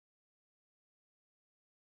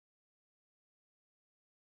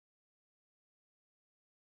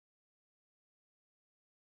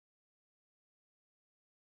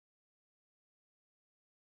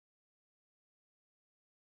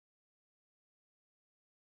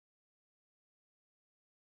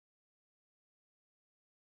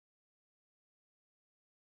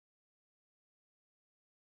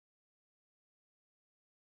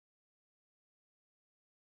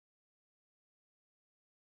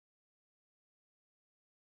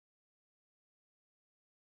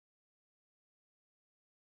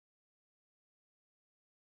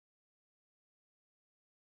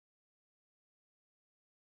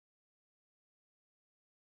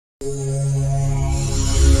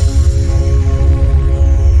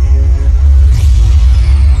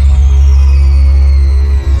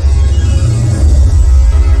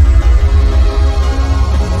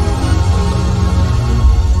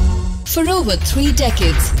over 3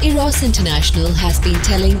 decades, Eros International has been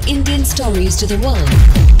telling Indian stories to the world.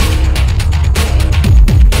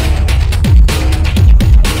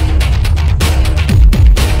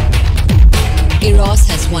 Eros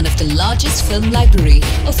has one of the largest film library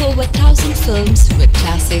of over 1,000 films with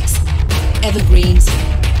classics, evergreens,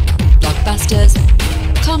 blockbusters,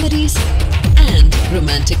 comedies and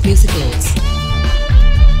romantic musicals.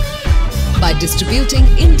 By distributing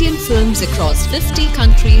Indian films across 50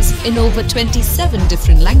 countries in over 27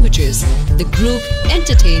 different languages, the group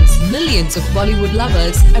entertains millions of Bollywood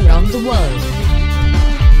lovers around the world.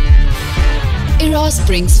 Eros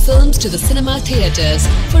brings films to the cinema theatres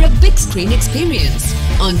for a big screen experience,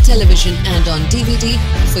 on television and on DVD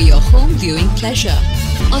for your home viewing pleasure,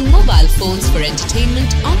 on mobile phones for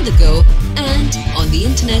entertainment on the go, and on the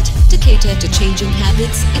internet to cater to changing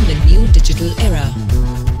habits in the new digital era.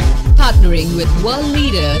 Partnering with world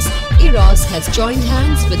leaders, Eros has joined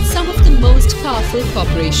hands with some of the most powerful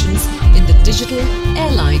corporations in the digital,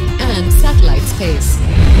 airline and satellite space.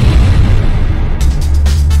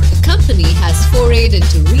 The company has forayed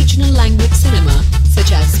into regional language cinema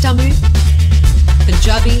such as Tamil,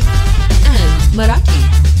 Punjabi and Marathi.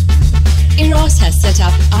 Eros has set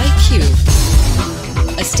up IQ,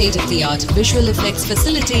 a state-of-the-art visual effects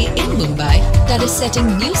facility in Mumbai that is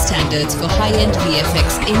setting new standards for high-end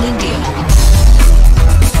VFX in India.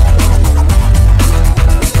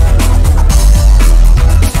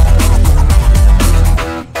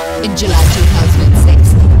 In July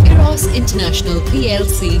 2006, Eros International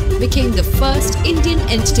PLC became the first Indian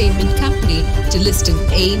entertainment company to list in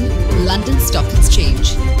AIM, London Stock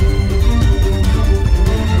Exchange.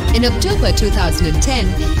 In October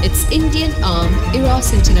 2010, its Indian arm,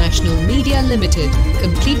 Eros International Media Limited,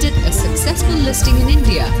 completed a successful listing in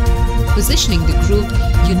India, positioning the group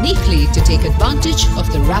uniquely to take advantage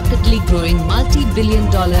of the rapidly growing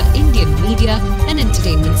multi-billion-dollar Indian media and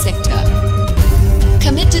entertainment sector.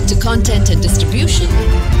 Committed to content and distribution,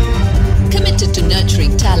 committed to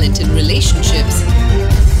nurturing talent in relationships,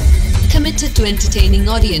 committed to entertaining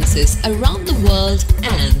audiences around the world,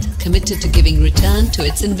 and committed to giving return to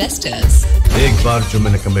its investors. एक बार जो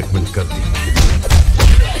मैंने commitment कर दी,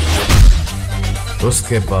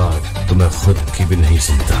 उसके बाद तो मैं खुद की भी नहीं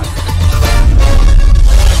सुनता।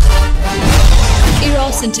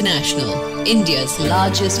 Eros International, India's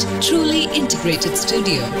largest truly integrated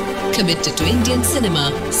studio, committed to Indian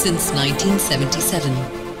cinema since 1977.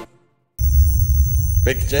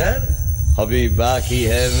 Picture अभी बाकी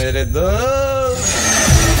है मेरे दोस्त।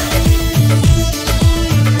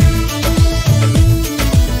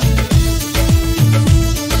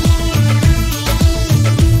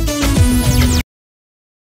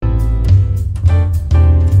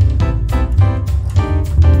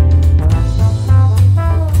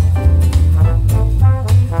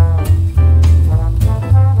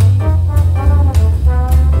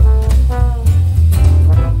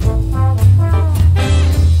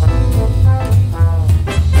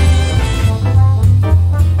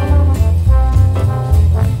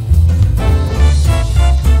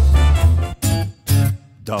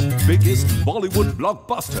 The biggest Bollywood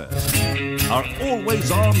blockbusters are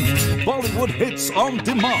always on Bollywood Hits on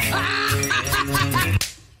Demand.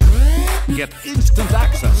 Get instant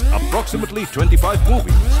access, approximately 25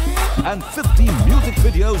 movies and 50 music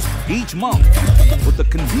videos each month with the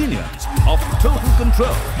convenience of total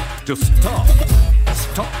control to stop,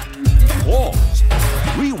 pause,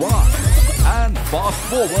 rewind and fast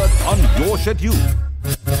forward on your schedule.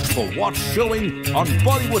 For what's showing on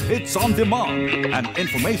Bollywood Hits on Demand and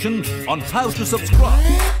information on how to subscribe,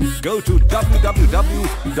 go to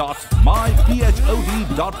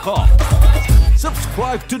www.myphod.com.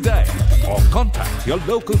 Subscribe today or contact your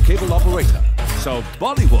local cable operator. So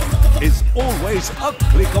Bollywood is always a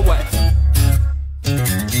click away.